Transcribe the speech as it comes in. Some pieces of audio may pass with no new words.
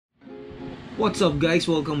What's up guys?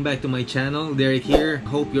 Welcome back to my channel. Derek here.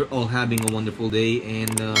 Hope you're all having a wonderful day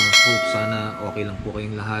and hope sana okay lang po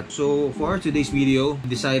kayong lahat. So for today's video, I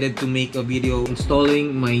decided to make a video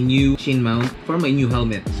installing my new chin mount for my new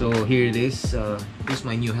helmet. So here it is. Here's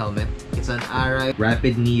my new helmet. It's an Arai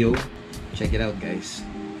Rapide Neo. Check it out guys.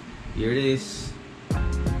 Here it is.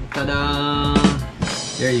 Ta-da!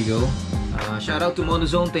 There you go. Shout out to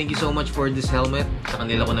MotoZone. Thank you so much for this helmet. Sa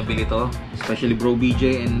kanila ko nabili to. Especially Bro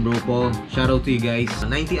BJ and Bro Paul. Shout out to you guys.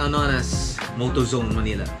 90 Anonas, MotoZone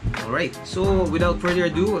Manila. Alright, so without further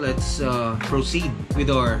ado, let's proceed with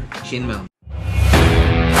our chin mount.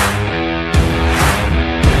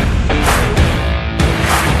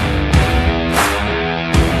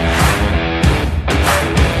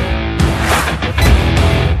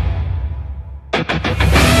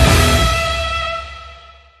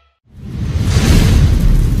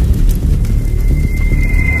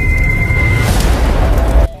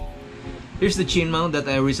 Here's the chin mount that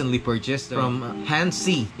I recently purchased from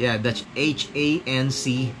HANC. Yeah, that's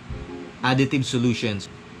HANC Additive Solutions.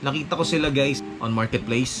 Nakita ko sila guys on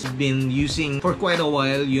marketplace. Been using for quite a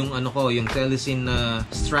while yung yung Telesin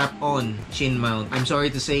strap-on chin mount. I'm sorry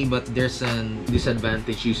to say but there's an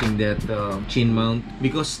disadvantage using that chin mount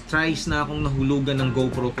because thrice na akong nahulugan ng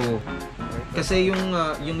GoPro ko. Kasi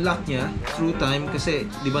yung lock niya through time kasi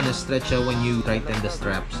 'di ba na-stretch siya when you tighten the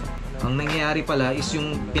straps. Ang nangyayari pala is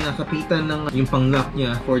yung pinakapitan ng yung pang-lock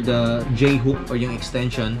niya for the J-hook or yung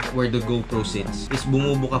extension where the GoPro sits is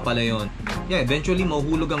bumubuka pala yon. Yeah, eventually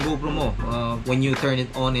mahuhulog ang GoPro mo when you turn it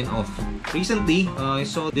on and off. Recently, I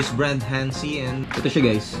saw this brand HANC and ito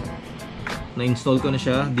siya guys. Na-install ko na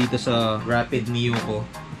siya dito sa Rapide Neo ko.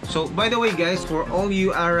 So, by the way guys, for all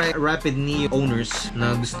you Arai Rapide Neo owners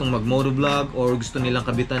na gustong mag-motovlog or gusto nilang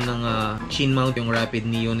kabitan ng chin mount yung Rapide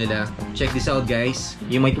Neo nila, check this out guys.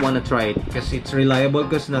 You might wanna try it kasi it's reliable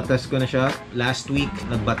kasi na-test ko na siya. Last week,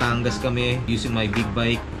 nag-Batangas kami using my big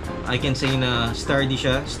bike. I can say na sturdy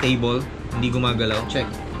siya, stable, hindi gumagalaw. Check.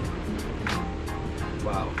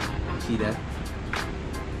 Wow. See that?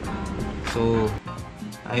 So,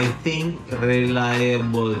 I think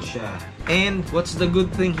reliable siya. And what's the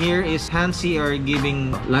good thing here is HANC are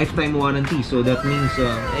giving lifetime warranty. So that means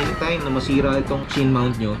anytime na masira itong chin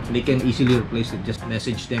mount nyo, they can easily replace it. Just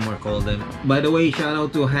message them or call them. By the way, shout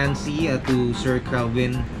out to HANC, to Sir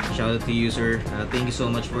Calvin. Shout out to you sir. Thank you so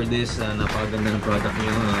much for this. Napakaganda ng product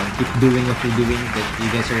nyo. Keep doing what you're doing. You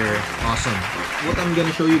guys are awesome. What I'm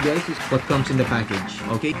gonna show you guys is what comes in the package.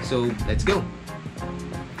 Okay, so let's go.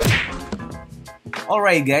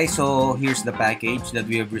 Alright guys, so here's the package that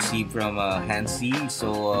we have received from HANC.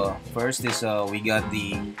 So first is we got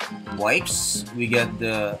the wipes. We got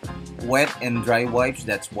the wet and dry wipes,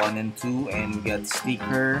 that's 1 and 2, and we got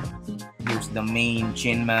sticker. Here's the main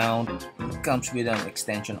chin mount. It comes with an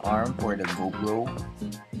extension arm for the GoPro.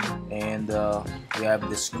 And we have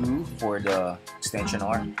the screw for the extension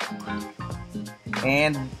arm.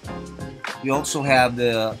 And we also have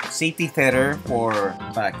the safety tether for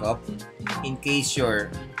backup in case your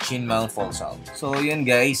chin mount falls out. So yun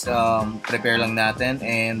guys, prepare lang natin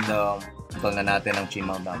and install na natin ang chin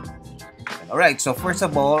mount natin. Alright, so first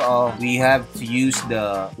of all, we have to use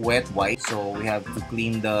the wet wipe. So we have to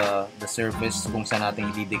clean the surface kung saan natin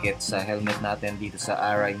ididikit sa helmet natin dito sa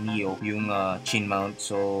Arai Neo yung chin mount.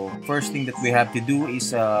 So first thing that we have to do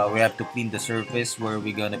is we have to clean the surface where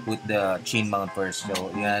we're gonna put the chin mount first. So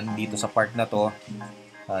yan, dito sa part na to,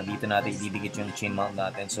 dito natin ididikit yung chin mount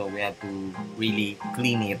natin. So we have to really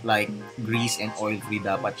clean it, like grease and oil free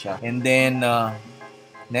dapat siya. And then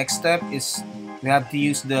next step is we have to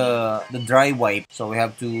use the dry wipe. So we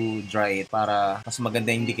have to dry it para mas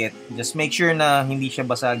maganda yung dikit. Just make sure na hindi siya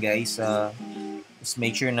basa guys. Just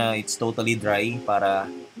make sure na it's totally dry para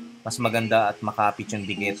mas maganda at makapit yung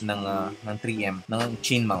dikit ng 3M ng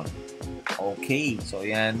chin mount. Okay, so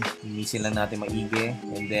yan, linisin lang natin maigi.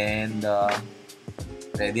 And then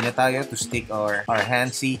ready na tayo to stick our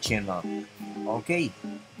HANC chin mount. Okay.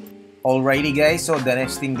 Alrighty guys, so the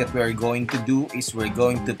next thing that we are going to do is we're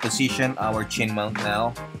going to position our chin mount now.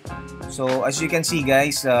 So as you can see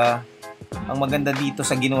guys, ang maganda dito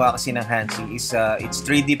sa ginawa kasi ng HANC is it's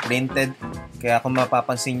 3D printed. Kaya kung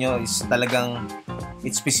mapapansin nyo is talagang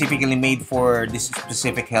it's specifically made for this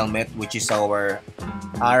specific helmet, which is our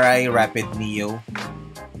Arai Rapide Neo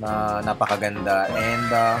na napakaganda. And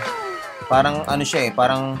parang ano siya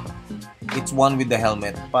parang it's one with the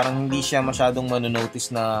helmet. Parang hindi siya masyadong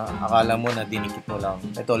manonotice na akala mo na dinikit mo lang.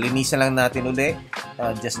 Ito, linisan lang natin uli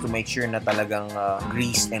just to make sure na talagang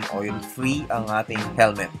grease and oil free ang ating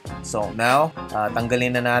helmet. So now,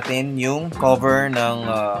 tanggalin na natin yung cover ng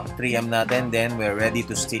 3M natin. Then we're ready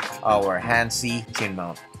to stick our HANC chin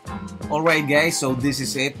mount. Alright guys, so this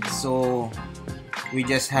is it. So we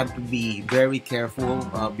just have to be very careful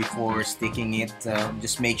before sticking it.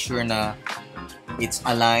 Just make sure na it's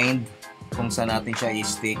aligned kung saan natin siya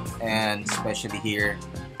i-stick, and especially here.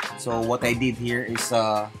 So what I did here is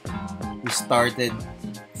we started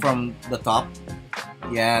from the top.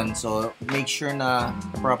 Yan, so make sure na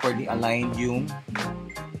properly aligned yung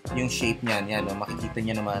shape niyan. Yan, makikita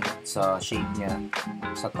niyo naman sa shape niya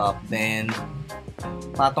sa top. Then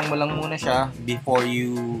patong mo lang muna siya before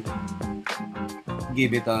you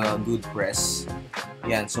give it a good press.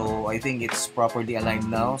 Yan, so I think it's properly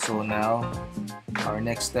aligned now. So now our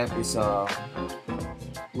next step is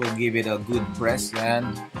we'll give it a good press.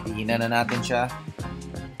 Yan, tingnan na natin siya.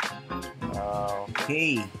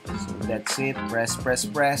 Okay, so that's it. Press, press,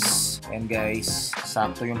 press. And guys,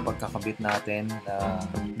 sakto yung pagkakabit natin.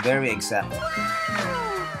 Very exact,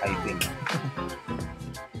 I think.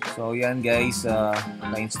 So yan guys,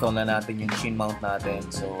 na-install na natin yung chin mount natin.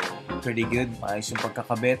 So pretty good. Maayos yung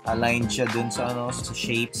pagkakabit. Aligned siya dun sa sa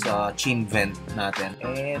shape sa chin vent natin.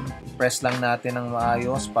 And press lang natin ng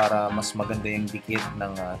maayos para mas maganda yung dikit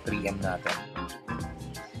ng 3M natin.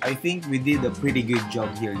 I think we did a pretty good job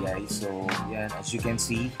here guys. So yan, as you can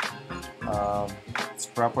see, it's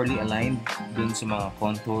properly aligned dun sa mga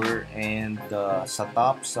contour, and sa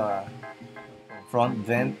top, sa front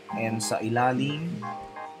vent, and sa ilalim,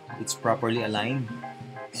 it's properly aligned.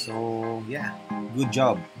 So yeah, good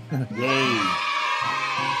job. Yay!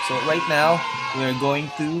 So right now we're going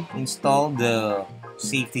to install the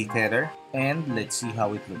safety tether, and let's see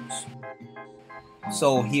how it looks.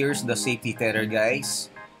 So here's the safety tether guys.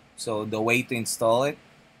 So the way to install it,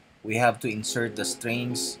 we have to insert the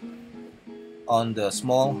strings on the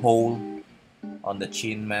small hole on the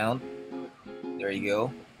chin mount. There you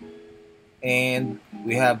go. And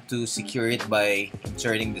we have to secure it by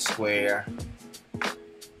inserting the square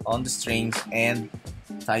on the strings and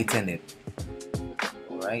tighten it.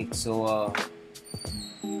 Alright, so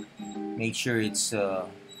make sure it's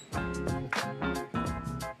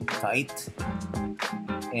tight.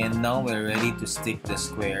 And now we're ready to stick the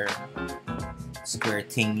square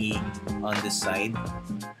thingy on the side.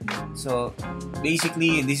 So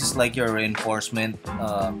basically this is like your reinforcement.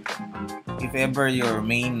 If ever your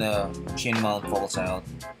main chin mount falls out,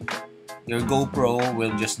 your GoPro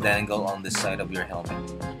will just dangle on the side of your helmet.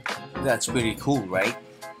 That's pretty cool, right?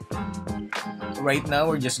 Right now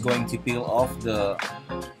we're just going to peel off the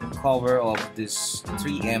cover of this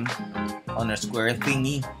 3M on our square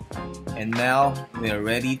thingy, and now we are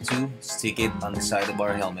ready to stick it on the side of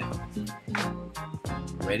our helmet.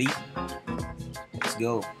 Ready? Let's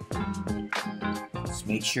go. Just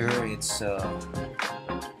make sure it's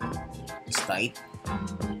tight.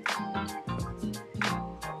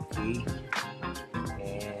 Okay,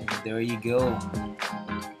 and there you go.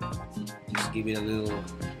 Just give it a little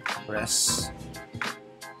press,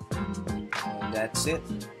 and that's it.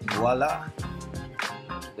 Voila!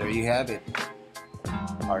 There you have it,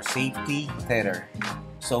 our safety tether.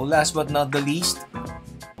 So last but not the least,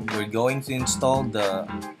 we're going to install the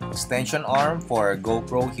extension arm for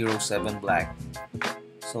GoPro Hero 7 Black.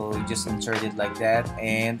 So just insert it like that,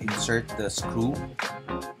 and insert the screw,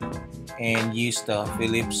 and use the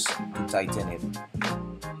Phillips to tighten it.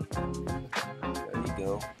 There you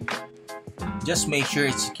go. Just make sure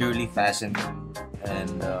it's securely fastened,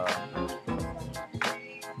 and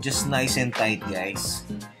just nice and tight guys.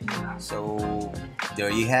 So there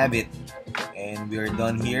you have it, and we're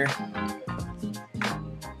done here.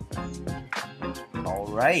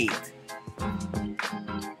 Alright,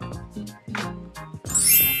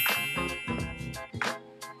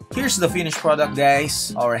 here's the finished product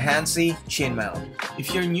guys, our HANC chin mount.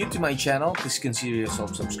 If you're new to my channel, please consider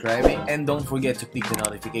yourself subscribing, and don't forget to click the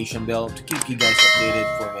notification bell to keep you guys updated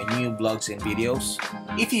for my new vlogs and videos.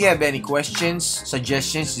 If you have any questions,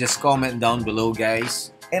 suggestions, just comment down below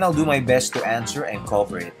guys, and I'll do my best to answer and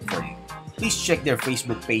cover it for you. Please check their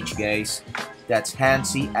Facebook page guys. That's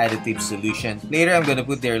HANC Additive Solution. Later I'm gonna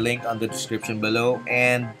put their link on the description below,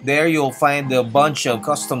 and there you'll find a bunch of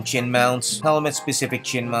custom chin mounts, helmet specific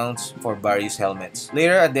chin mounts for various helmets.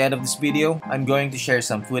 Later at the end of this video, I'm going to share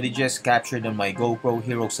some footages captured on my GoPro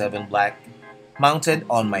Hero 7 Black mounted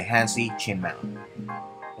on my HANC chin mount.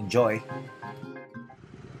 Enjoy!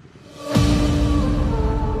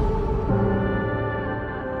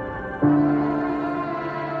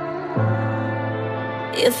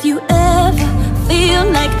 If you ever feel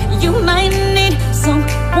like you might need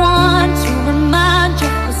someone to remind you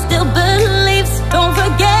who still believes, don't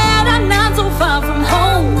forget I'm not so far from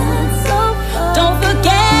home. Don't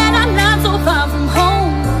forget I'm not so far from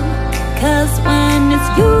home. 'Cause when it's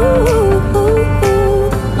you,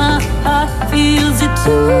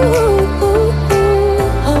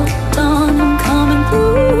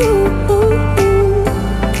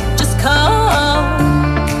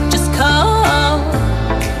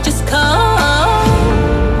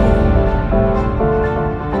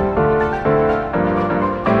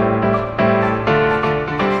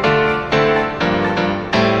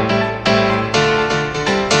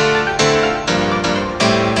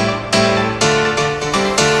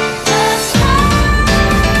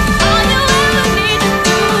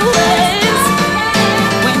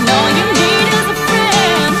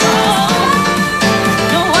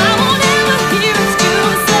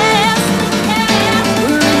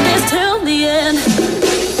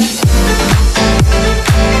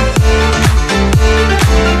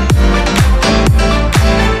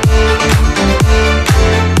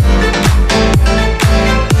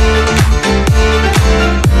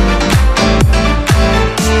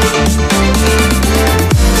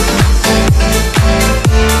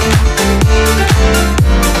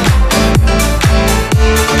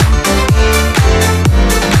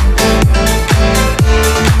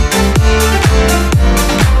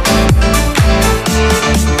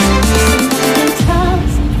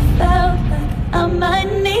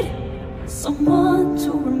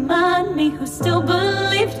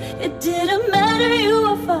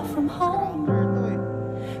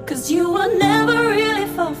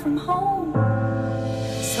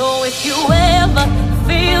 if you ever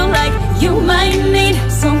feel like you might need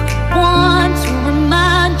someone to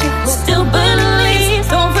remind you who still believes,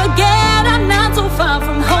 don't forget I'm not so far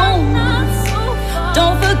from home.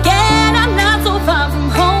 Don't forget I'm not so far from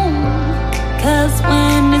home. 'Cause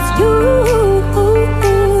when it's you,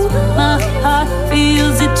 my heart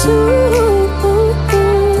feels it too.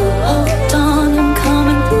 Hold on, I'm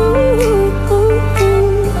coming through.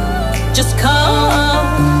 Just call,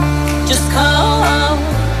 just call,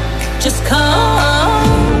 just call.